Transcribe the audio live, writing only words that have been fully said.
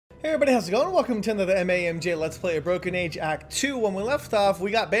Hey everybody, how's it going? Welcome to another MAMJ Let's Play A Broken Age Act 2. When we left off, we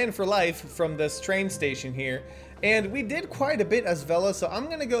got banned for life from this train station here. And we did quite a bit as Vela, so I'm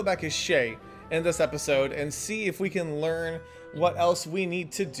going to go back as Shay in this episode and see if we can learn what else we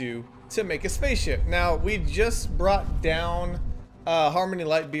need to do to make a spaceship. Now, we just brought down Harmony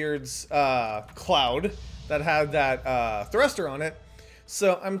Lightbeard's cloud that had that thruster on it.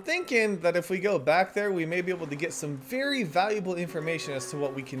 So I'm thinking that if we go back there, we may be able to get some very valuable information as to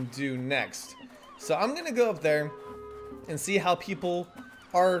what we can do next. So I'm going to go up there and see how people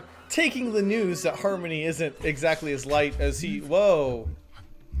are taking the news that Harmony isn't exactly as light as he... Whoa.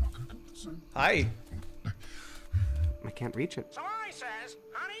 Hi. I can't reach it. So I says,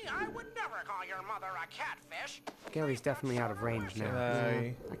 honey, I would never call your mother a catfish. Gary's definitely out of range now.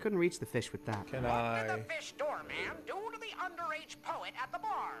 I couldn't reach the fish with that. Can What did the fish doorman do to the underage poet at the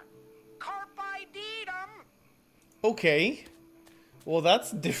bar? Carpi diem. Okay. Well,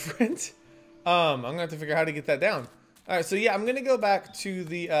 that's different. I'm gonna have to figure out how to get that down. All right, so yeah, I'm gonna go back to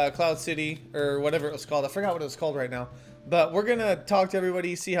the Cloud City or whatever it was called. I forgot what it was called right now. But we're gonna talk to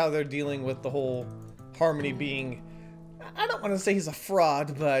everybody, see how they're dealing with the whole Harmony being... I don't want to say he's a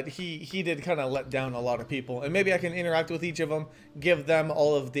fraud, but he did kind of let down a lot of people. And maybe I can interact with each of them, give them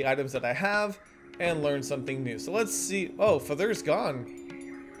all of the items that I have, and learn something new. So let's see. Oh, Feather's gone.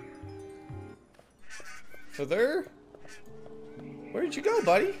 Feather? Where'd you go,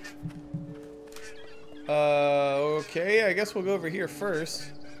 buddy? Okay, I guess we'll go over here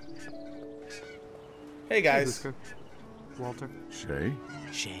first. Hey, guys. Hey, Walter. Shay?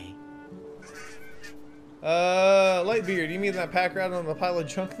 Shay. Lightbeard, you mean that pack rat on the pile of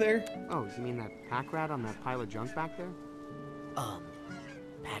junk there? Oh, you mean that pack rat on that pile of junk back there?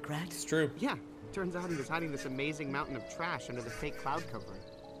 Pack rat? It's true. Yeah. Turns out he was hiding this amazing mountain of trash under the fake cloud covering.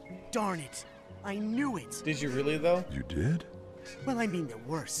 Darn it! I knew it! Did you really, though? You did? Well, I mean, there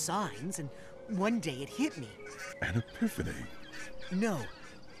were signs, and one day it hit me. An epiphany. No,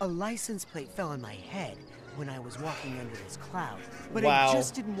 a license plate fell on my head when I was walking under this cloud. But Wow. I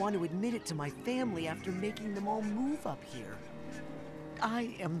just didn't want to admit it to my family after making them all move up here.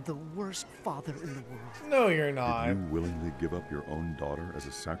 I am the worst father in the world. No, you're not. Did you willingly give up your own daughter as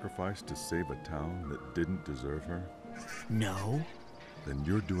a sacrifice to save a town that didn't deserve her? No? Then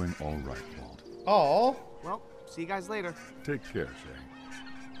you're doing all right, Walt. Aw. Well, see you guys later. Take care,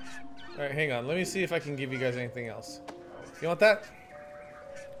 Shay. Alright, hang on. Let me see if I can give you guys anything else. You want that?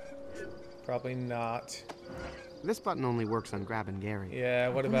 Probably not. This button only works on grabbing Gary. Yeah,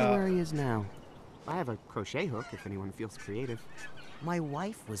 what I wonder about... where he is now. I have a crochet hook if anyone feels creative. My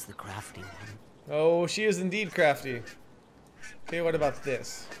wife was the crafty one. Oh, she is indeed crafty. Okay, what about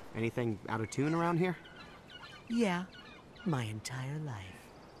this? Anything out of tune around here? Yeah, my entire life.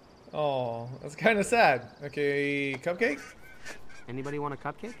 Oh, that's kind of sad. Okay, cupcake? Anybody want a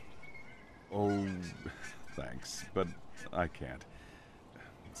cupcake? Oh, thanks, but I can't.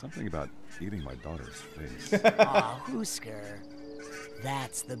 Something about eating my daughter's face. Aw, Hoosker.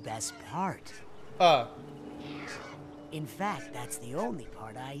 That's the best part. In fact, that's the only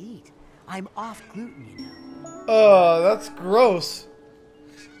part I eat. I'm off gluten, you know. That's gross.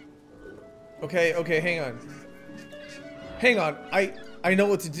 Okay, hang on. Hang on, I know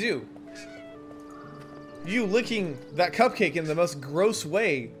what to do. You licking that cupcake in the most gross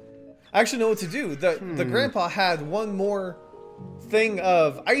way. I actually know what to do. The grandpa had one more thing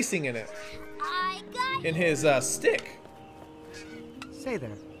of icing in it. In his stick. Say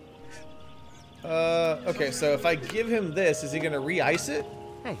there. Okay, so if I give him this, is he gonna re-ice it?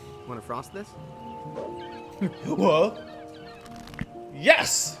 Hey, want to frost this? What?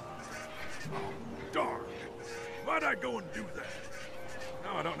 Yes! Darn! Why'd I go and do that?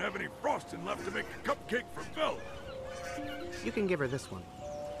 Now I don't have any frosting left to make a cupcake for Bella. You can give her this one.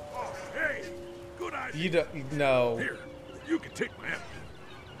 Oh, hey! Good idea. You don't... No. Here, you can take my empty.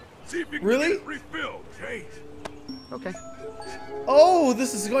 See if you can Really? get it refilled, okay? Okay. Oh,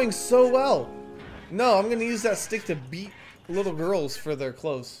 this is going so well. No, I'm gonna use that stick to beat little girls for their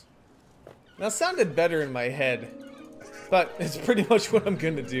clothes. That sounded better in my head, but it's pretty much what I'm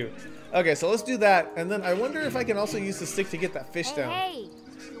gonna do. Okay, so let's do that, and then I wonder if I can also use the stick to get that fish down. Hey,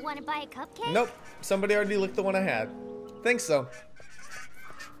 you want to buy a cupcake? Nope, somebody already licked the one I had. Thanks, so.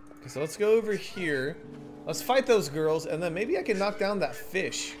 Okay, so let's go over here. Let's fight those girls, and then maybe I can knock down that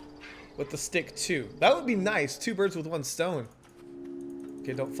fish with the stick too. That would be nice. 2 birds with 1 stone.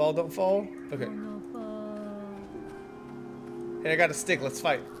 Okay, don't fall, don't fall. Okay. Hey, I got a stick. Let's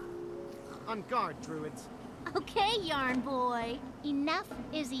fight. On guard, druids. Okay, Yarn Boy. Enough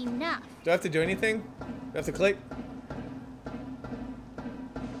is enough. Do I have to do anything? Do I have to click?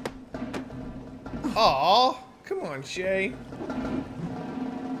 Aw, come on, Shay.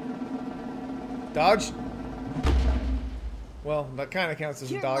 Dodge. Well, that kind of counts as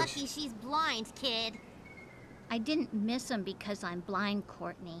a You're dodge. lucky she's blind, kid. I didn't miss him because I'm blind,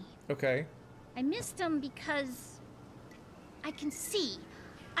 Courtney. Okay. I missed him because I can see.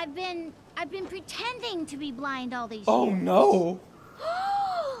 I've been pretending to be blind all these Oh years. no.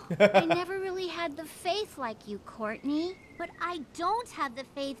 I never really had the faith like you, Courtney. But I don't have the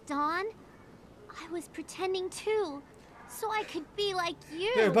faith, Dawn. I was pretending too, so I could be like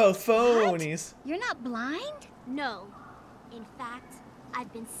you. They're both phonies. You're not blind? No. In fact,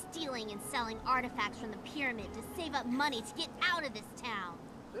 I've been stealing and selling artifacts from the pyramid to save up money to get out of this town.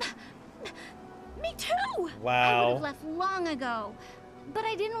 Me too! Wow. I would have left long ago, but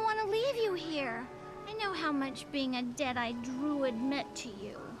I didn't want to leave you here. I know how much being a dead-eyed druid meant to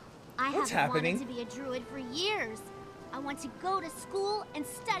you. I What's have happening? wanted to be a druid for years. I want to go to school and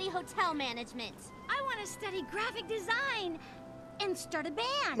study hotel management. I want to study graphic design and start a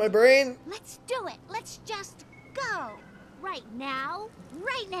band. My brain. Let's do it. Let's just go. Right now.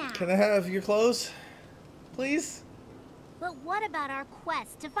 Right now. Can I have your clothes, please? But what about our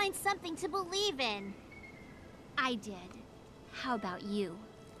quest to find something to believe in? I did. How about you?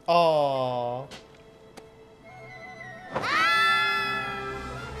 Aww.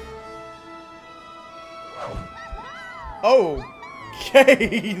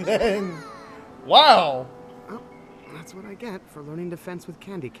 Okay then. Wow. Oh, that's what I get for learning defense with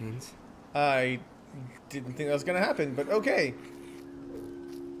candy canes. I didn't think that was gonna happen, but okay.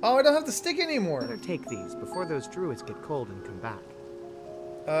 Oh, I don't have the stick anymore. Better take these before those druids get cold and come back.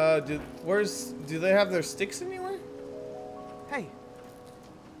 Do they have their sticks anywhere? Hey.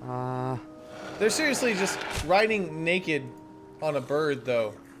 They're seriously just riding naked on a bird,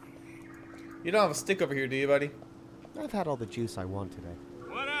 though. You don't have a stick over here, do you, buddy? I've had all the juice I want today.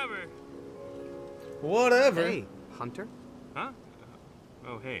 Whatever. Whatever. Hey, Hunter. Huh?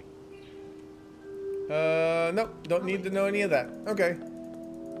 Oh, hey. Nope. Don't need to know any of that. Okay.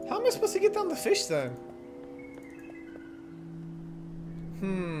 How am I supposed to get down the fish, then?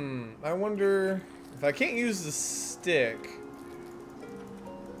 I wonder if I can't use the stick.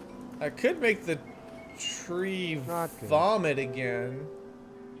 I could make the tree vomit again.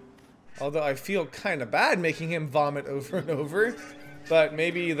 Although I feel kind of bad making him vomit over and over. But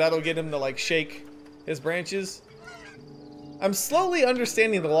maybe that'll get him to, like, shake his branches. I'm slowly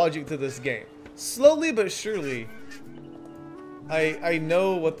understanding the logic to this game. Slowly but surely. I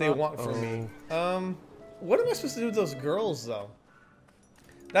know what they want from me. What am I supposed to do with those girls, though?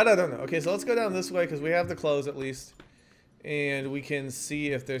 That I don't know. Okay, so let's go down this way because we have the clothes at least. And we can see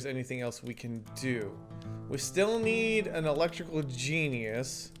if there's anything else we can do. We still need an electrical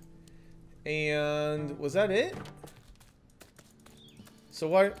genius. And was that it? So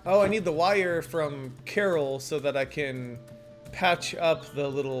why? Oh, I need the wire from Carol so that I can patch up the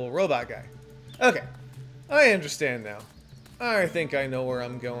little robot guy. Okay, I understand now. I think I know where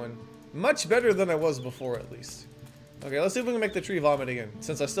I'm going. Much better than I was before, at least. Okay, let's see if we can make the tree vomit again,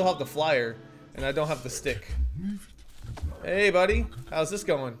 since I still have the flyer and I don't have the stick. Hey, buddy. How's this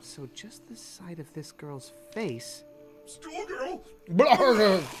going? So just the sight of this girl's face. Schoolgirl,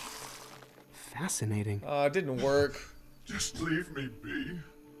 Fascinating. It didn't work. just leave me be.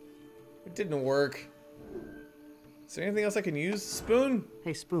 It didn't work. Is there anything else I can use? Spoon?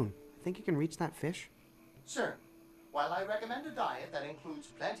 Hey, Spoon, think you can reach that fish? Sir, while I recommend a diet that includes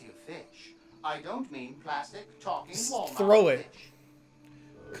plenty of fish, I don't mean plastic, talking walnut throw it. fish.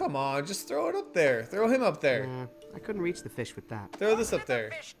 Come on, just throw it up there. Throw him up there. I couldn't reach the fish with that. Throw this What up did there.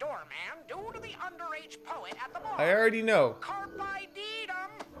 the fish doorman do to the underage poet at the bar? I already know. Carpe diem.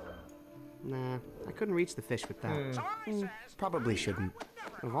 Nah, I couldn't reach the fish with that. Sorry, says Probably shouldn't.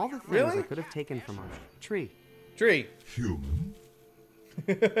 Of all the things Really? I could have taken from our tree. Tree. Human?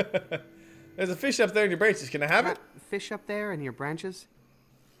 There's a fish up there in your branches. Can I have it? That fish up there in your branches?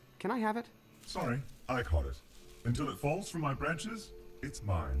 Can I have it? Sorry, I caught it. Until it falls from my branches, it's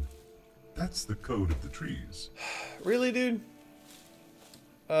mine. That's the code of the trees. Really, dude?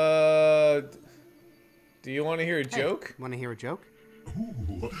 Do you want to hear a joke? Want to hear a joke?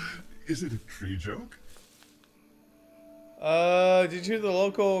 Ooh, is it a tree joke? Did you hear the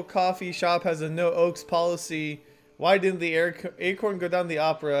local coffee shop has a no oaks policy? Why didn't the acorn go down the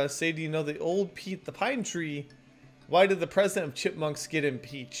opera? Say, do you know the old Pete the pine tree? Why did the president of Chipmunks get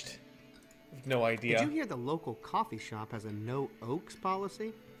impeached? I have no idea. Did you hear the local coffee shop has a no oaks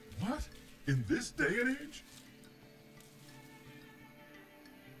policy? What? In this day and age?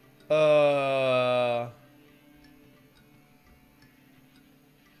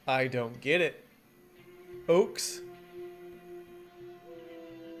 I don't get it. Oaks?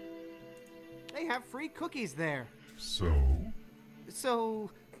 They have free cookies there. So?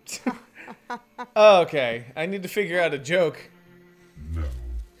 So, Okay, I need to figure out a joke. No.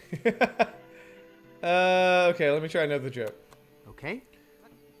 Okay, let me try another joke. Okay?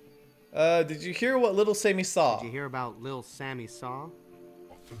 Did you hear what little Sammy saw? Did you hear about Lil Sammy Saw?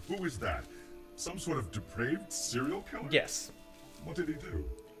 Who is that? Some sort of depraved serial killer? Yes. What did he do?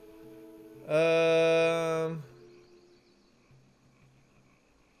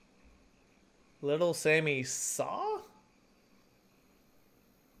 Little Sammy saw?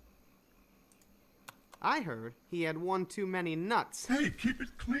 I heard he had one too many nuts. Hey, keep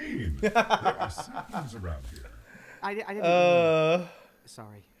it clean. There are saplings around here. I didn't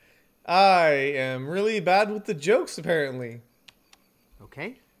Sorry. I am really bad with the jokes, apparently.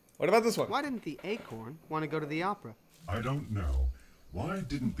 Okay. What about this one? Why didn't the acorn want to go to the opera? I don't know. Why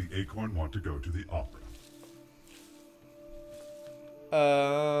didn't the acorn want to go to the opera?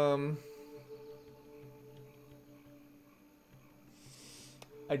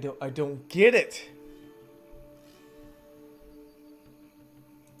 I don't get it.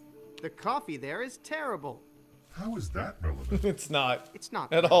 The coffee there is terrible. How is that relevant? It's not. It's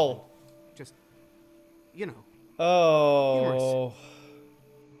not at all. Just, you know. Oh.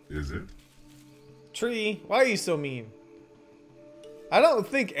 Is it? Tree, why are you so mean? I don't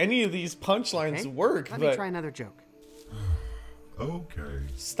think any of these punchlines Okay. work, Let but me try another joke. Okay.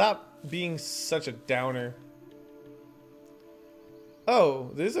 stop being such a downer.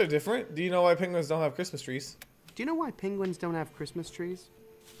 Oh, these are different. Do you know why penguins don't have Christmas trees? Do you know why penguins don't have Christmas trees?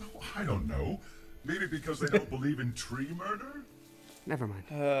 Oh, I don't know. Maybe because they don't believe in tree murder? Never mind.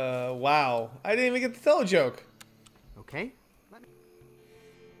 Wow. I didn't even get to tell a joke. Okay.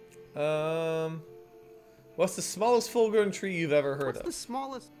 What's the smallest full-grown tree you've ever heard What's of? the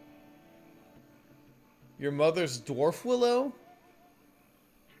smallest? Your mother's dwarf willow?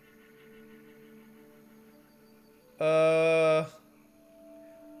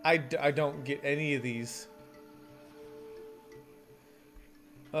 I don't get any of these.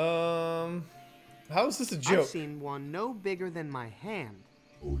 How is this a joke? I've seen one no bigger than my hand.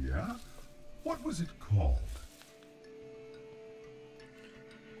 Oh, yeah? What was it called?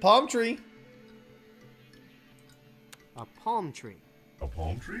 Palm tree. A palm tree. A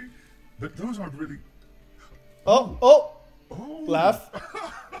palm tree? But those aren't really... Oh. Oh. Laugh.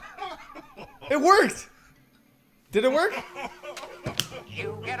 It worked. Did it work?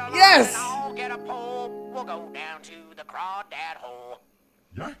 You get a line Yes! and I'll get a pole. We'll go down to the crawdad hole.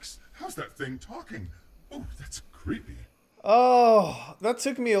 Yikes. How's that thing talking? Oh, that's creepy. Oh, that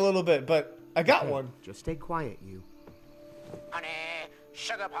took me a little bit, but I got one. Just stay quiet, you. Honey,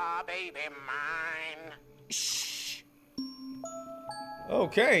 sugar pie, baby mine. Shh.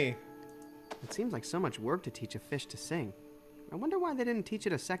 Okay. It seems like so much work to teach a fish to sing. I wonder why they didn't teach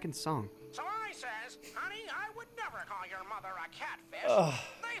it a second song. So I says, honey, I would never call your mother a catfish.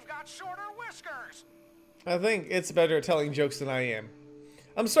 They've got shorter whiskers. I think it's better at telling jokes than I am.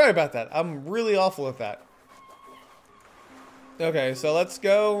 I'm sorry about that. I'm really awful at that. Okay, so let's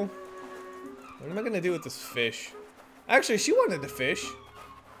go. What am I going to do with this fish? Actually, she wanted to fish.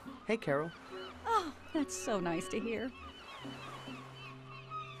 Hey, Carol. Oh, that's so nice to hear.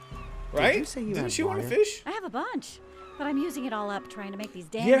 Right? you say you Didn't had she want to wire? fish? I have a bunch, but I'm using it all up trying to make these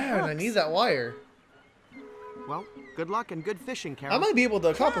damn Yeah, and I hooks. need that wire. Well, good luck and good fishing, Carol. I might be able to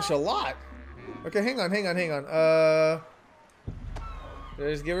accomplish a lot. Okay, hang on. Did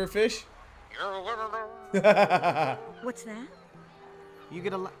I just give her a fish? What's that? You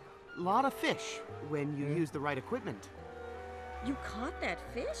get a lot of fish when you use the right equipment. You caught that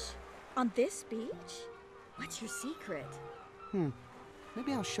fish? On this beach? What's your secret?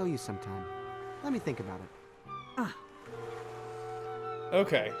 Maybe I'll show you sometime. Let me think about it.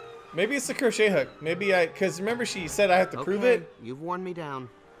 Okay. Maybe it's the crochet hook. Maybe because remember she said I have to prove Okay, it? you've worn me down.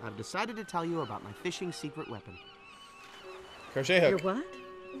 I've decided to tell you about my fishing secret weapon. Crochet Your hook. what?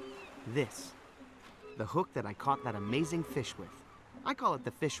 This. The hook that I caught that amazing fish with. I call it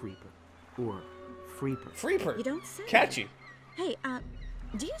the fish reaper. Or freeper. Freeper. You don't say. Catchy. Hey,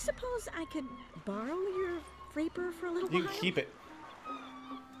 do you suppose I could borrow your freeper for a little You while? can keep it.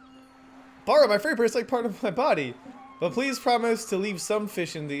 Borrow my freeper. It's like part of my body. But please promise to leave some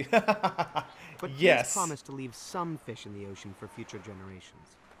fish in the... But yes. please promise to leave some fish in the ocean for future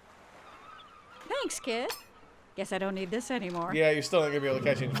generations. Thanks, kid. Guess I don't need this anymore. Yeah, you're still not going to be able to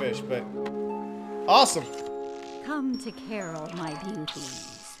catch any fish, but... Awesome. Come to Carol, my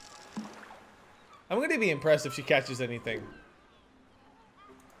beauties. I'm going to be impressed if she catches anything.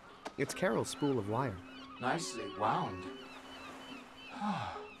 It's Carol's spool of wire. Nicely wound.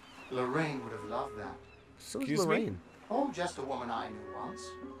 Lorraine would have loved that. So's Excuse me? Lorraine. Oh, just a woman I knew once.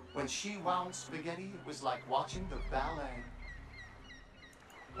 When she wound spaghetti, it was like watching the ballet.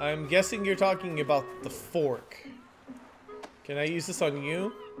 I'm guessing you're talking about the fork. Can I use this on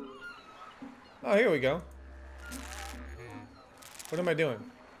you? Oh, here we go. What am I doing?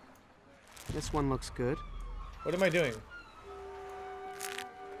 This one looks good. What am I doing?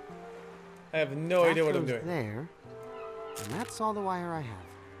 I have no idea what I'm doing. There. And that's all the wire I have.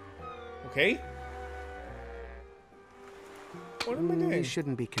 Okay. What am I doing? These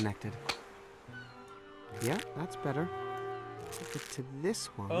shouldn't be connected. Yeah, that's better. Take it to this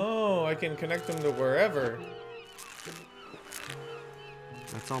one. Oh, I can connect them to wherever.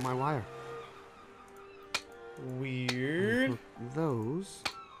 That's all my wire. Weird. Those.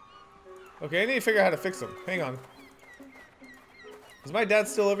 Okay, I need to figure out how to fix them. Hang on. Is my dad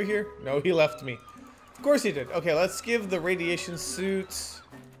still over here? No, he left me. Of course he did. Okay, let's give the radiation suits.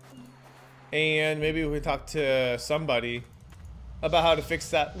 And maybe we can talk to somebody about how to fix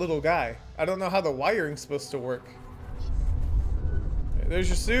that little guy. I don't know how the wiring's supposed to work. Okay, there's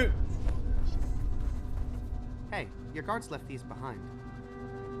your suit. Hey, your guards left these behind.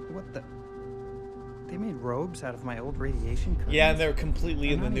 What the? They made robes out of my old radiation curtains? Yeah, and they're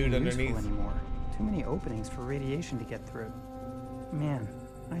completely in the nude underneath. Anymore. Too many openings for radiation to get through. Man,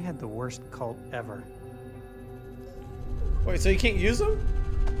 I had the worst cult ever. Wait, so you can't use them?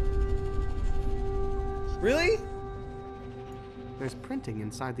 Really? There's printing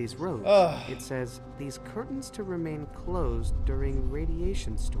inside these robes. Ugh. It says, these curtains to remain closed during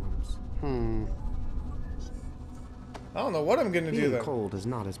radiation storms. I don't know what I'm gonna do Being then. cold is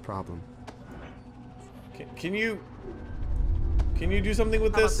not his problem. Can you do something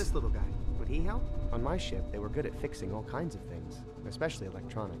with How this? about this little guy? Would he help? On my ship, they were good at fixing all kinds of things, especially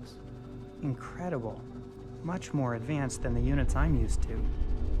electronics. Incredible. Much more advanced than the units I'm used to.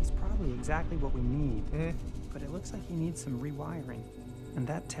 He's probably exactly what we need. But it looks like he needs some rewiring. And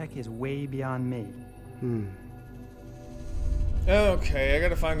that tech is way beyond me. Okay, I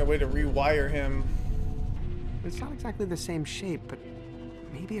gotta find a way to rewire him. It's not exactly the same shape, but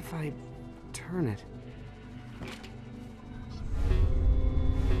maybe if I turn it.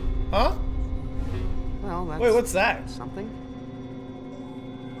 Huh? Well, that's... Wait, what's that? Something?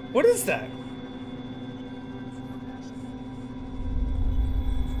 What is that?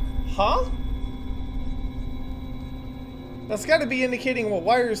 Huh? That's gotta be indicating what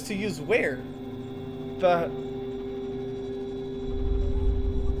wires to use where.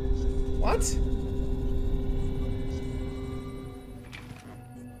 What?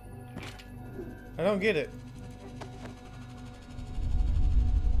 I don't get it.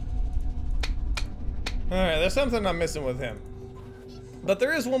 Alright, there's something I'm missing with him. But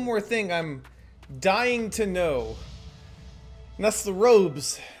there is one more thing I'm dying to know. And that's the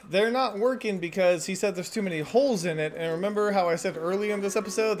robes. They're not working because he said there's too many holes in it. And remember how I said earlier in this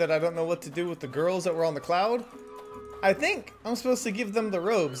episode that I don't know what to do with the girls that were on the cloud? I think I'm supposed to give them the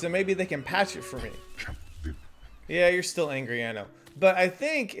robes and maybe they can patch it for me. Yeah, you're still angry, I know. But I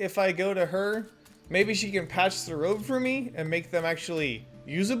think if I go to her, maybe she can patch the robe for me and make them actually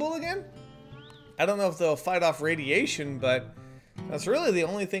usable again? I don't know if they'll fight off radiation, but that's really the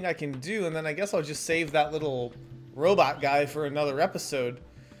only thing I can do. And then I guess I'll just save that little robot guy for another episode.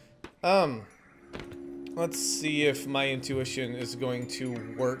 Let's see if my intuition is going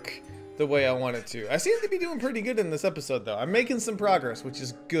to work the way I want it to. I seem to be doing pretty good in this episode, though. I'm making some progress, which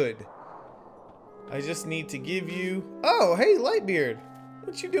is good. I just need to give you... Oh, hey, Lightbeard.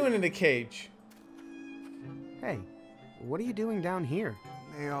 What you doing in a cage? Hey, what are you doing down here?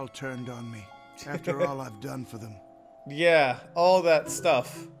 They all turned on me, after all I've done for them. Yeah, all that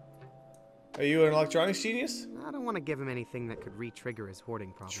stuff. Are you an electronics genius? I don't want to give him anything that could re-trigger his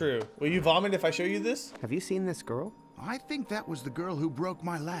hoarding problem. True. Will you vomit if I show you this? Have you seen this girl? I think that was the girl who broke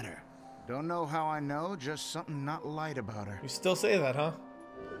my ladder. Don't know how I know, just something not light about her. You still say that, huh?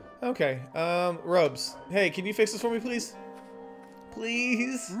 Okay, robes. Hey, can you fix this for me, please?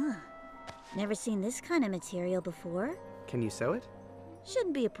 Please? Never seen this kind of material before. Can you sew it?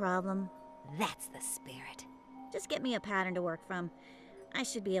 Shouldn't be a problem. That's the spirit. Just get me a pattern to work from. I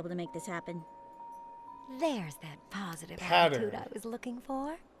should be able to make this happen. There's that positive Pattern. attitude I was looking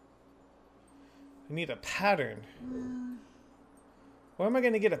for. I need a pattern. Where am I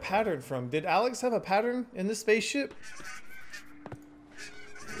going to get a pattern from? Did Alex have a pattern in this spaceship?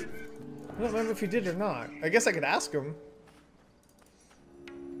 I don't remember if he did or not. I guess I could ask him.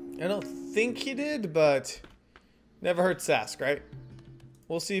 I don't think he did, but never hurts to ask, right?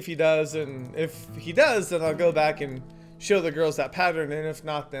 We'll see if he does, and if he does, then I'll go back and show the girls that pattern, and if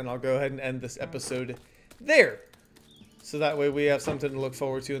not, then I'll go ahead and end this episode there. So that way we have something to look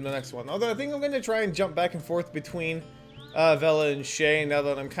forward to in the next one. Although I think I'm going to try and jump back and forth between Vela and Shay, now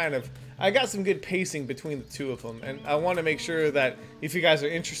that I got some good pacing between the two of them, and I want to make sure that if you guys are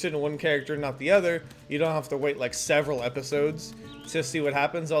interested in one character and not the other, you don't have to wait like several episodes to see what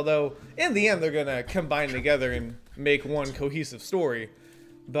happens, although in the end they're gonna combine together and make one cohesive story.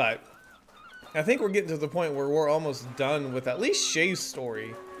 But I think we're getting to the point where we're almost done with at least Shay's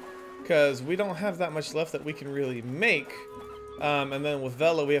story, because we don't have that much left that we can really make. And then with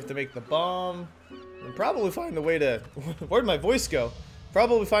Vela we have to make the bomb and probably find a way to where'd my voice go?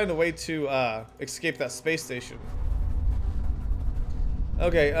 Probably find a way to escape that space station.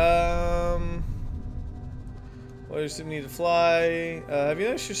 Okay, well, you just need to fly. Have you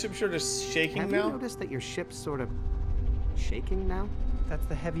noticed your ship sort of shaking now? Have you noticed that your ship's sort of shaking now? That's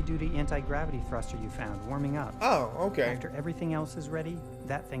the heavy-duty anti-gravity thruster you found, warming up. Oh, okay. After everything else is ready,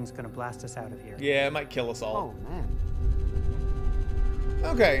 that thing's gonna blast us out of here. Yeah, it might kill us all. Oh, man.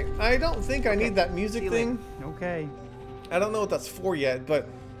 Okay, I don't think I need that music thing. Okay. I don't know what that's for yet, but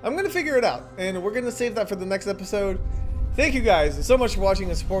I'm gonna figure it out, and we're gonna save that for the next episode. Thank you guys so much for watching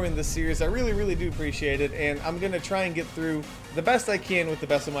and supporting this series. I really, really do appreciate it, and I'm gonna try and get through the best I can with the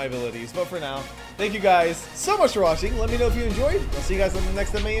best of my abilities. But for now, thank you guys so much for watching. Let me know if you enjoyed. I'll see you guys on the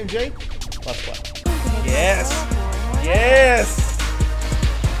next MAMJ Let's Play. Yes! Yes!